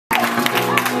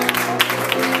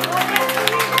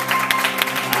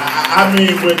I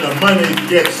mean, when the money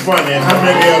gets funny, how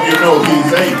many of you know he's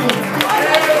able?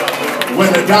 When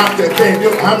the doctor can't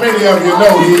do, how many of you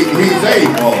know he's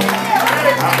able?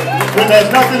 When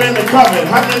there's nothing in the cupboard,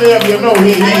 how many of you know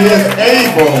he is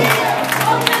able?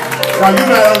 Now you're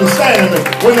not understanding me.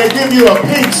 When they give you a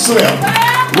pink slip,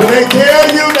 when they tell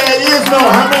you there is no,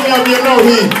 how many of you know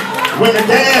when the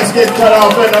gas gets cut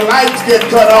off and the lights get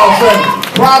cut off and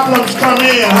problems come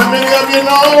in, how many of you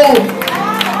know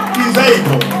he's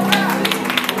able?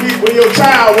 When your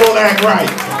child won't act right,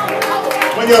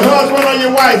 when your husband or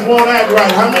your wife won't act right,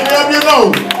 how many of you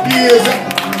know he is?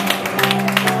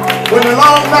 When the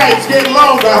long nights get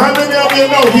longer, how many of you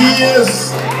know he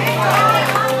is?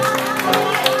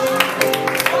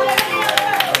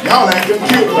 Y'all acting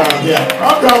cute around here.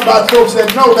 I'm talking about folks that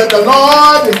know that the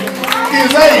Lord is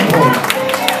able.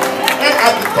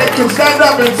 They can stand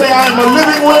up and say, I am a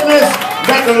living witness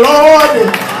that the Lord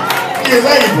is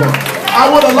able. I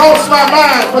would have lost my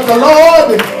mind, but the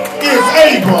Lord is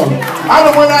able. I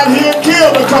done went out here and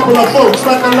killed a couple of folks,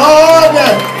 but the Lord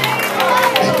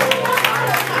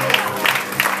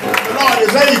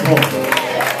is able.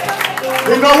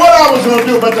 Didn't know what I was going to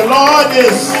do, but the Lord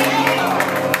is.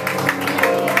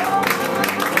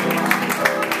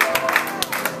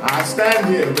 I stand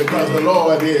here because the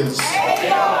Lord is.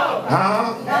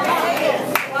 Huh?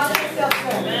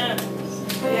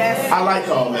 I like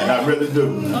all that. I really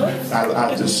do.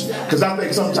 I just, because I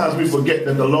think sometimes we forget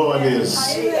that the Lord is.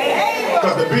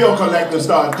 Because the bill collector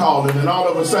started calling, and all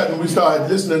of a sudden we started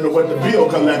listening to what the bill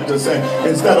collector said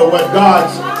instead of what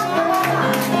God's.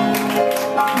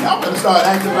 Y'all better start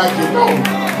acting like you know.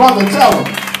 Mother, tell them.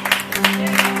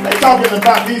 They talking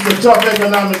about these are tough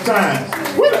economic times.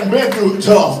 We done been through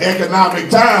tough economic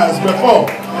times before.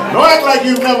 Don't act like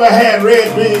you've never had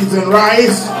red beans and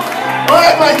rice. Don't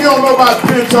act like you don't know about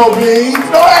pinto beans.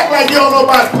 Don't act like you don't know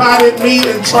about potted meat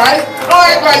and tripe. Don't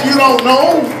act like you don't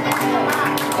know.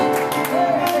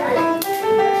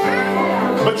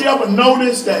 But you ever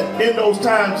notice that in those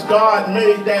times God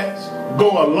made that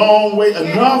go a long way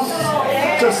enough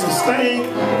to sustain?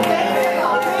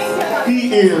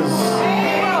 He's able.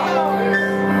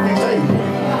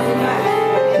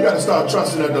 You got to start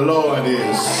trusting that the Lord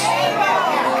is.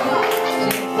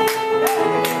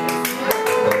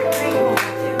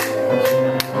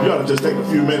 You ought to just take a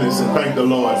few minutes and thank the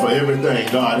Lord for everything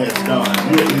God has done.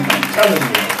 I'm telling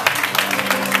you.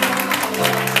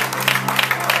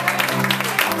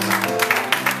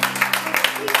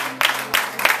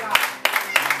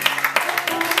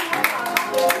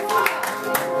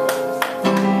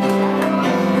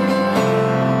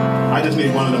 I just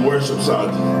need one of them worship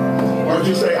songs. Or did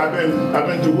you say, I've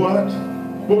been to what?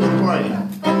 What was you playing?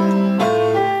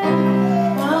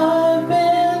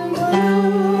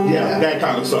 Yeah, that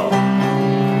kind of song.